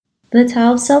The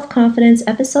Tao of Self-Confidence,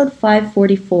 episode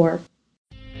 544.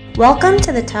 Welcome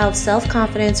to the Tao of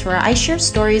Self-Confidence, where I share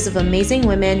stories of amazing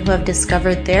women who have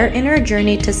discovered their inner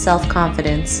journey to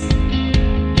self-confidence.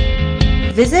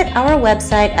 Visit our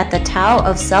website at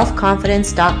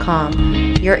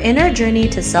thetaoofselfconfidence.com. Your inner journey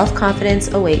to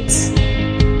self-confidence awaits.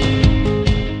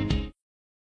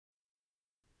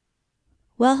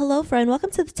 Well, hello, friend. Welcome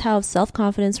to the Tao of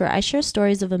Self-Confidence, where I share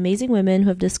stories of amazing women who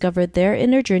have discovered their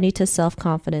inner journey to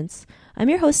self-confidence. I'm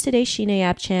your host today, Sheena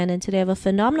Yap-Chan, and today I have a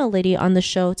phenomenal lady on the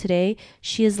show today.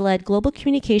 She has led global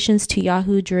communications to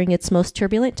Yahoo during its most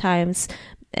turbulent times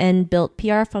and built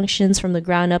PR functions from the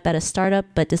ground up at a startup,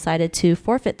 but decided to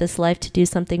forfeit this life to do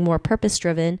something more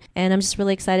purpose-driven. And I'm just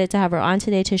really excited to have her on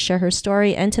today to share her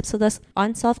story and tips with us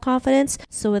on self-confidence.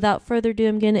 So without further ado,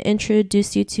 I'm going to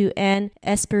introduce you to Anne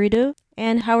Espiritu.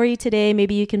 Anne, how are you today?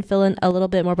 Maybe you can fill in a little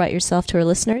bit more about yourself to our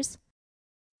listeners.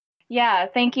 Yeah,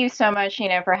 thank you so much,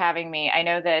 Sheena, for having me. I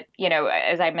know that,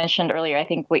 as I mentioned earlier, I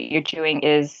think what you're doing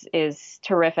is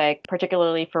terrific,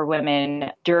 particularly for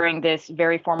women during this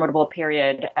very formidable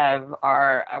period of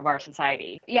our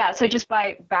society. Yeah, so just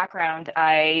by background,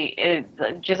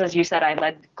 just as you said, I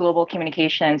led global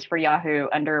communications for Yahoo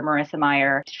under Marissa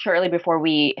Mayer shortly before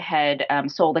we had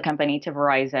sold the company to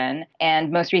Verizon. And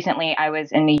most recently, I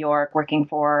was in New York working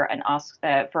for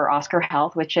Oscar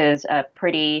Health, which is a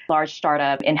pretty large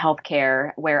startup in healthcare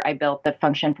where I built the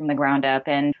function from the ground up.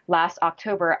 And last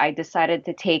October, I decided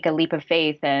to take a leap of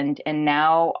faith and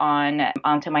now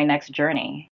onto my next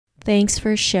journey. Thanks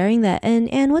for sharing that.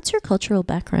 And what's your cultural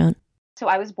background? So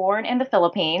I was born in the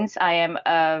Philippines. I am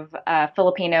of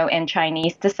Filipino and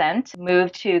Chinese descent.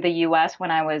 Moved to the U.S. when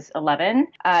I was 11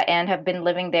 and have been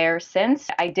living there since.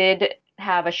 I did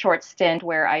have a short stint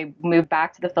where I moved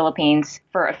back to the Philippines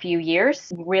for a few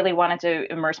years. Really wanted to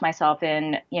immerse myself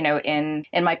in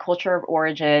my culture of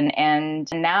origin, and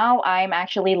now I'm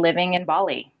actually living in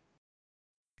Bali.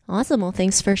 Awesome. Well,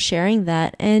 thanks for sharing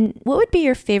that. And what would be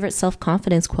your favorite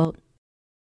self-confidence quote?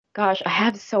 Gosh, I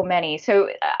have so many. So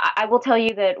I will tell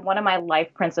you that one of my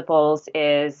life principles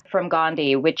is from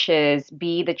Gandhi, which is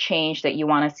be the change that you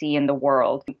want to see in the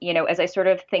world. As I sort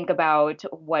of think about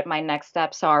what my next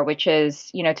steps are, which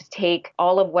is, to take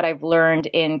all of what I've learned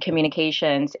in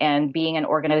communications and being an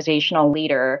organizational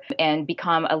leader and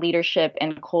become a leadership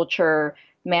and culture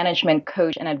management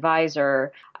coach and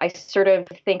advisor, I sort of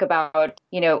think about,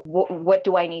 what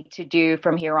do I need to do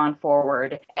from here on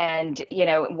forward? And,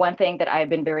 one thing that I've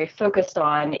been very focused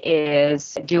on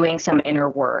is doing some inner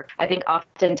work. I think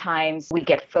oftentimes we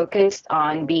get focused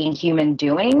on being human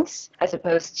doings as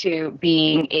opposed to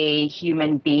being a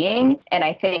human being. And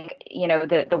I think,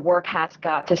 the work has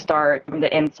got to start from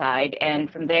the inside. And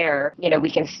from there, we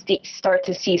can start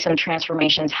to see some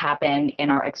transformations happen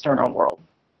in our external world.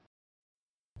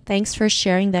 Thanks for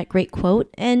sharing that great quote.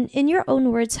 And in your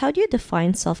own words, how do you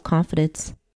define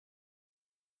self-confidence?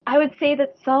 I would say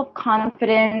that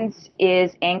self-confidence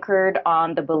is anchored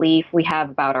on the belief we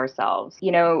have about ourselves.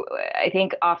 I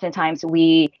think oftentimes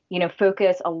we,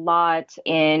 focus a lot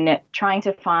in trying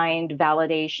to find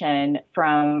validation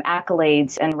from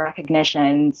accolades and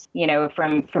recognitions,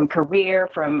 from career,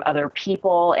 from other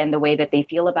people and the way that they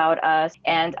feel about us.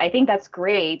 And I think that's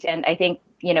great. And I think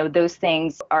those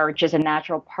things are just a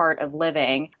natural part of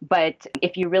living. But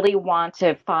if you really want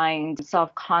to find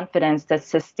self-confidence that's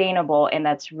sustainable and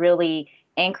that's really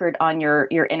anchored on your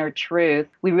inner truth,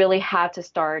 we really have to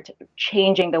start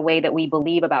changing the way that we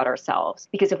believe about ourselves.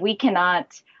 Because if we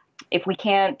can't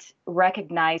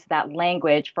recognize that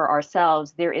language for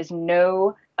ourselves, there is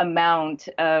no amount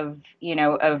of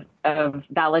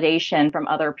validation from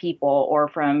other people or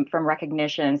from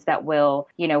recognitions that will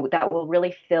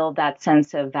really fill that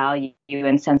sense of value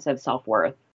and sense of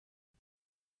self-worth.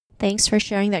 Thanks for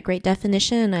sharing that great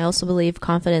definition. And I also believe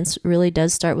confidence really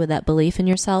does start with that belief in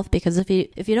yourself, because if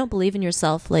you don't believe in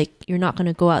yourself, you're not going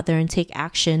to go out there and take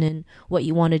action in what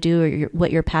you want to do or what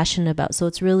you're passionate about. So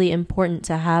it's really important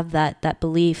to have that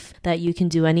belief that you can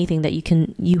do anything, that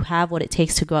you have what it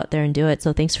takes to go out there and do it.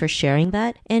 So thanks for sharing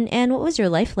that. And what was your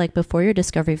life like before your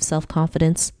discovery of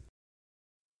self-confidence?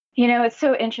 It's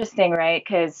so interesting, right?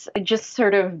 Because just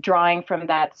sort of drawing from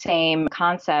that same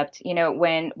concept,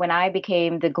 when I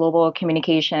became the global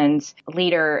communications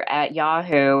leader at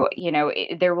Yahoo,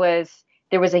 there was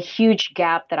a huge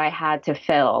gap that I had to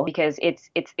fill, because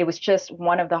it was just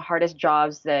one of the hardest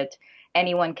jobs that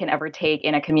anyone can ever take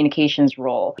in a communications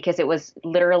role, because it was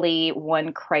literally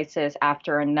one crisis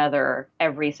after another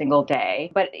every single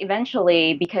day. But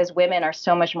eventually, because women are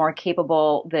so much more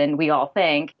capable than we all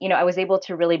think, I was able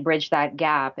to really bridge that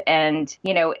gap and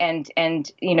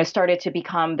started to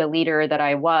become the leader that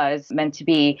I was meant to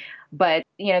be. But,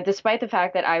 despite the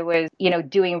fact that I was,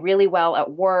 doing really well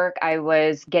at work, I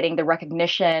was getting the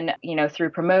recognition, through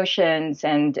promotions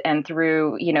and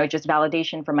through, just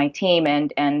validation from my team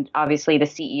and obviously the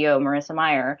CEO, Marissa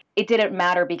Meyer. It didn't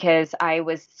matter because I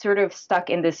was sort of stuck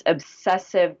in this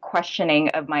obsessive questioning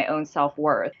of my own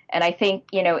self-worth. And I think,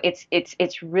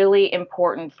 it's really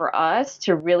important for us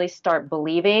to really start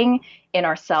believing in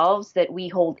ourselves that we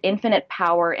hold infinite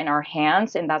power in our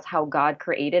hands, and that's how God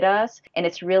created us. And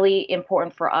it's really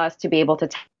important for us to be able to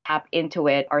tap into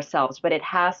it ourselves. But it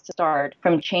has to start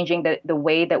from changing the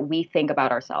way that we think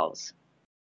about ourselves.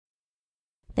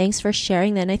 Thanks for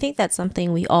sharing that. And I think that's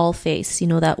something we all face,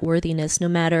 that worthiness, no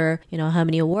matter, how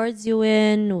many awards you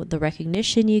win, the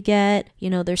recognition you get,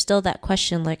 there's still that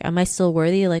question, like, am I still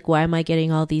worthy? Like, why am I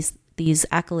getting all these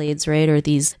accolades, right? Or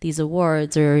these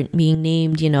awards or being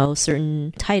named,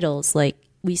 certain titles? Like,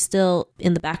 we still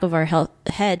in the back of our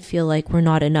head feel like we're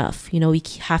not enough. We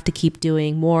have to keep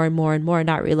doing more and more and more,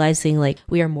 not realizing like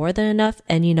we are more than enough.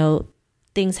 And,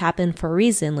 things happen for a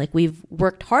reason. Like, we've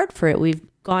worked hard for it. We've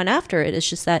gone after it. It's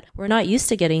just that we're not used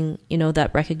to getting,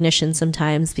 that recognition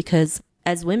sometimes, because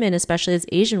as women, especially as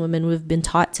Asian women, we've been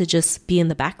taught to just be in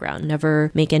the background,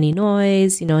 never make any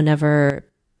noise, never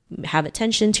have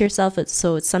attention to yourself.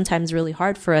 So it's sometimes really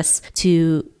hard for us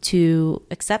to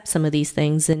accept some of these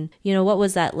things. And, what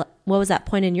was that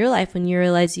point in your life when you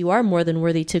realized you are more than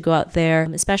worthy to go out there,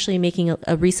 especially making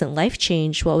a recent life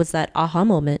change? What was that aha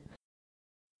moment?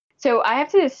 So I have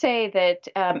to say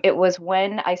that it was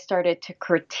when I started to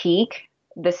critique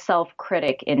the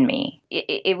self-critic in me.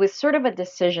 It was sort of a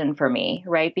decision for me,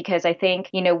 right? Because I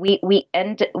think, we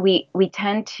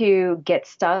tend to get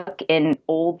stuck in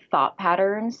old thought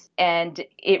patterns, and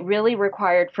it really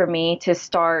required for me to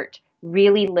start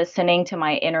really listening to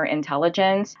my inner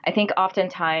intelligence. I think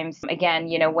oftentimes, again,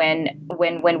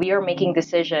 when we are making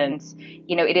decisions,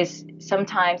 it is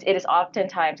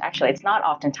oftentimes, actually, it's not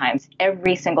oftentimes,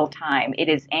 every single time it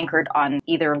is anchored on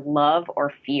either love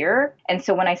or fear. And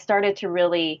so when I started to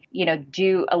really,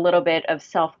 do a little bit of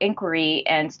self-inquiry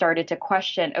and started to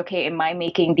question, okay, am I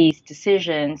making these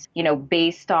decisions,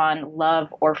 based on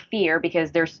love or fear?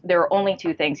 Because there are only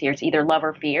two things here. It's either love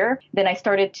or fear. Then I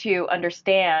started to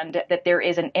understand that there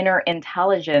is an inner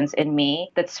intelligence in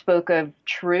me that spoke of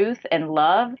truth and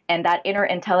love. And that inner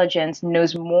intelligence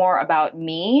knows more about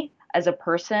me as a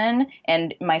person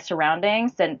and my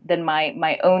surroundings than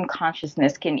my own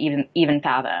consciousness can even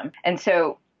fathom. And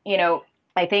so,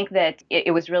 I think that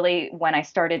it was really when I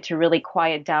started to really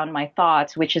quiet down my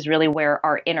thoughts, which is really where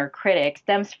our inner critic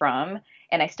stems from.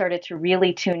 And I started to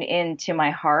really tune in to my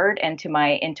heart and to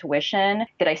my intuition,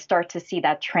 that I start to see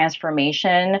that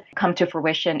transformation come to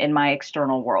fruition in my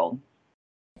external world.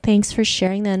 Thanks for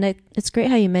sharing that. And it's great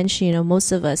how you mentioned,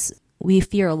 most of us, we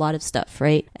fear a lot of stuff,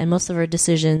 right? And most of our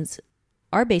decisions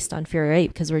are based on fear, right?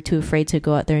 Because we're too afraid to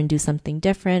go out there and do something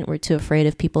different. We're too afraid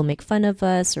if people make fun of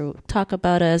us or talk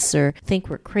about us or think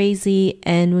we're crazy.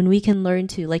 And when we can learn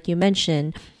to, like you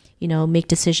mentioned, make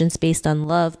decisions based on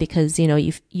love, because,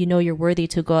 you're worthy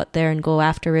to go out there and go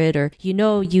after it, or,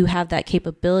 you have that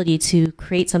capability to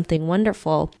create something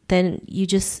wonderful, then you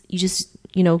just,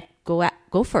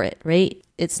 go for it, right?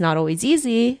 It's not always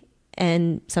easy.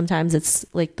 And sometimes it's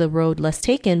like the road less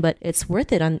taken, but it's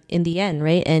worth it in the end,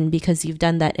 right? And because you've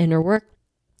done that inner work,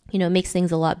 it makes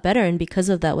things a lot better. And because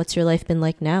of that, what's your life been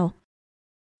like now?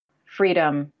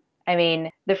 Freedom. I mean,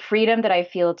 the freedom that I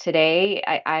feel today,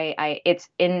 it's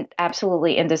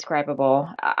absolutely indescribable.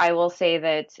 I will say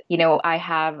that, I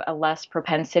have a less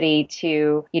propensity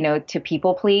to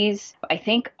people please. I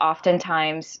think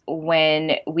oftentimes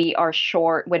when we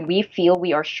feel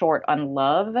we are short on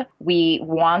love, we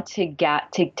want to get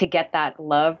that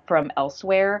love from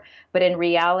elsewhere. But in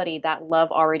reality, that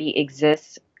love already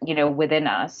exists, within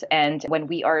us. And when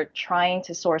we are trying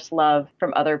to source love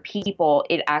from other people,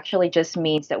 it actually just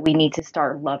means that we need to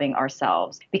start loving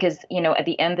ourselves. Because, at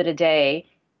the end of the day,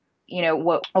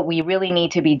 what we really need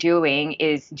to be doing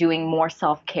is doing more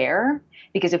self-care.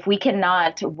 Because if we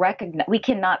cannot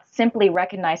simply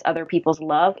recognize other people's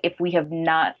love if we have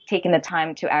not taken the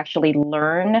time to actually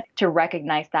learn to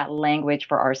recognize that language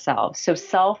for ourselves. So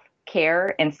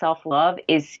self-care and self-love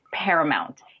is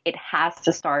paramount. It has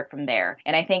to start from there.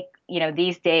 And I think,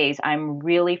 these days I'm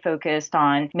really focused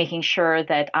on making sure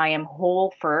that I am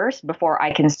whole first before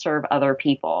I can serve other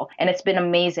people. And it's been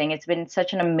amazing. It's been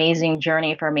such an amazing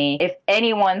journey for me. If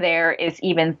anyone there is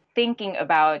even thinking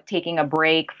about taking a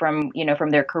break from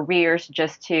their careers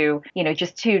just to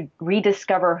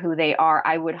rediscover who they are,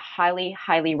 I would highly,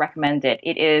 highly recommend it.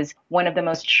 It is one of the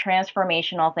most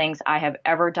transformational things I have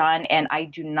ever done, and I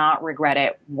do not regret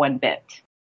it one bit.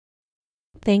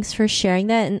 Thanks for sharing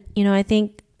that. And, I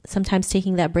think sometimes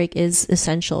taking that break is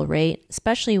essential, right?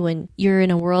 Especially when you're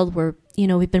in a world where,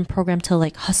 we've been programmed to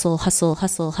like hustle, hustle,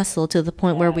 hustle, hustle to the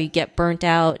point where we get burnt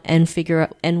out and figure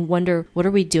out and wonder, what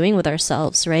are we doing with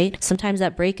ourselves, right? Sometimes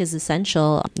that break is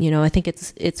essential. I think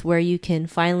it's where you can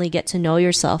finally get to know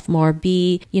yourself more,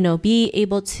 be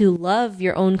able to love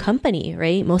your own company,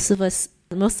 right? Most of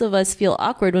us feel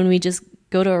awkward when we just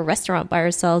go to a restaurant by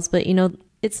ourselves, but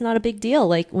it's not a big deal.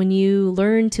 Like when you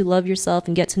learn to love yourself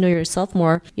and get to know yourself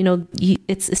more,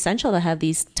 it's essential to have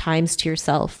these times to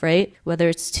yourself, right? Whether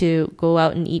it's to go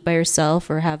out and eat by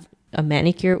yourself or have a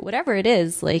manicure, whatever it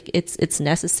is, like it's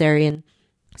necessary. And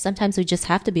sometimes we just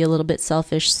have to be a little bit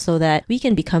selfish so that we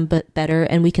can become better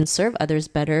and we can serve others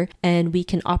better and we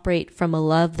can operate from a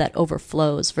love that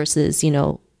overflows versus,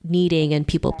 needing and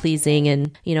people pleasing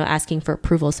and, asking for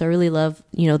approval. So I really love,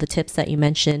 the tips that you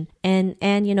mentioned. And,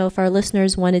 if our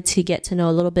listeners wanted to get to know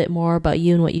a little bit more about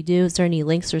you and what you do, is there any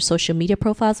links or social media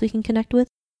profiles we can connect with?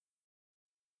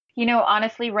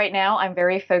 Honestly, right now I'm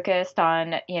very focused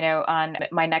on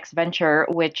my next venture,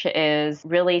 which is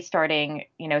really starting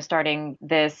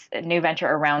this new venture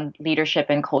around leadership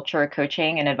and culture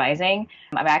coaching and advising.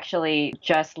 I've actually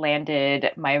just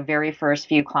landed my very first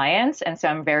few clients. And so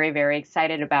I'm very, very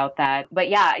excited about that. But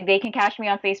yeah, they can catch me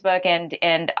on Facebook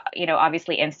and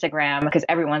obviously Instagram, because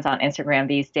everyone's on Instagram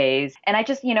these days. And I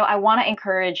just, I want to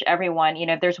encourage everyone,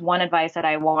 if there's one advice that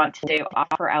I want to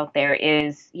offer out there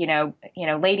is,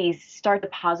 ladies, start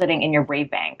depositing in your Brave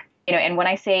Bank. And when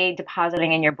I say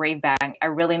depositing in your Brave Bank, I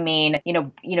really mean,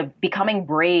 becoming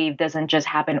brave doesn't just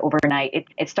happen overnight.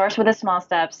 It starts with the small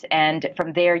steps, and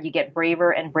from there you get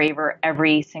braver and braver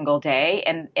every single day.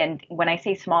 And when I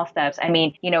say small steps, I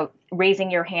mean,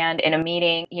 raising your hand in a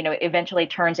meeting, eventually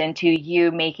turns into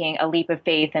you making a leap of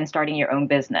faith and starting your own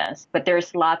business. But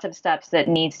there's lots of steps that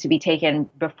needs to be taken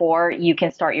before you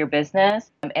can start your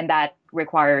business. And that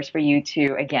requires for you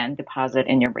to, again, deposit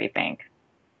in your Brave Bank.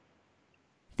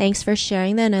 Thanks for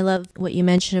sharing that. And I love what you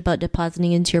mentioned about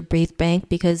depositing into your Brave Bank,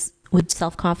 because with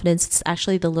self-confidence, it's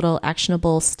actually the little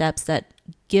actionable steps that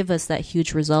give us that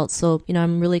huge result. So,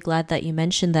 I'm really glad that you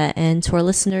mentioned that. And to our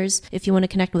listeners, if you want to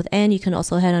connect with Anne, you can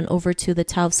also head on over to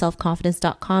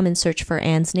thetaoofselfconfidence.com and search for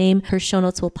Anne's name. Her show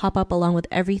notes will pop up along with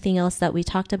everything else that we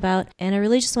talked about. And I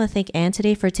really just want to thank Anne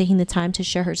today for taking the time to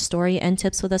share her story and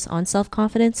tips with us on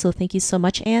self-confidence. So thank you so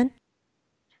much, Anne.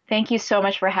 Thank you so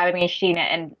much for having me, Sheena.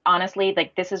 And honestly,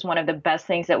 this is one of the best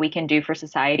things that we can do for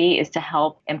society, is to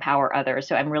help empower others.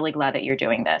 So I'm really glad that you're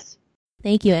doing this.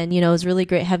 Thank you. And, it was really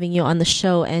great having you on the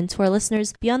show. And to our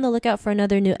listeners, be on the lookout for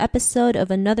another new episode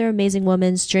of another amazing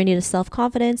woman's journey to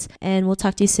self-confidence. And we'll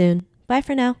talk to you soon. Bye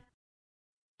for now.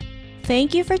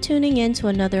 Thank you for tuning in to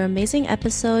another amazing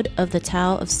episode of The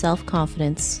Tao of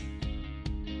Self-Confidence.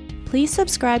 Please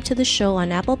subscribe to the show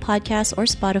on Apple Podcasts or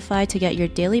Spotify to get your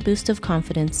daily boost of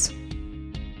confidence.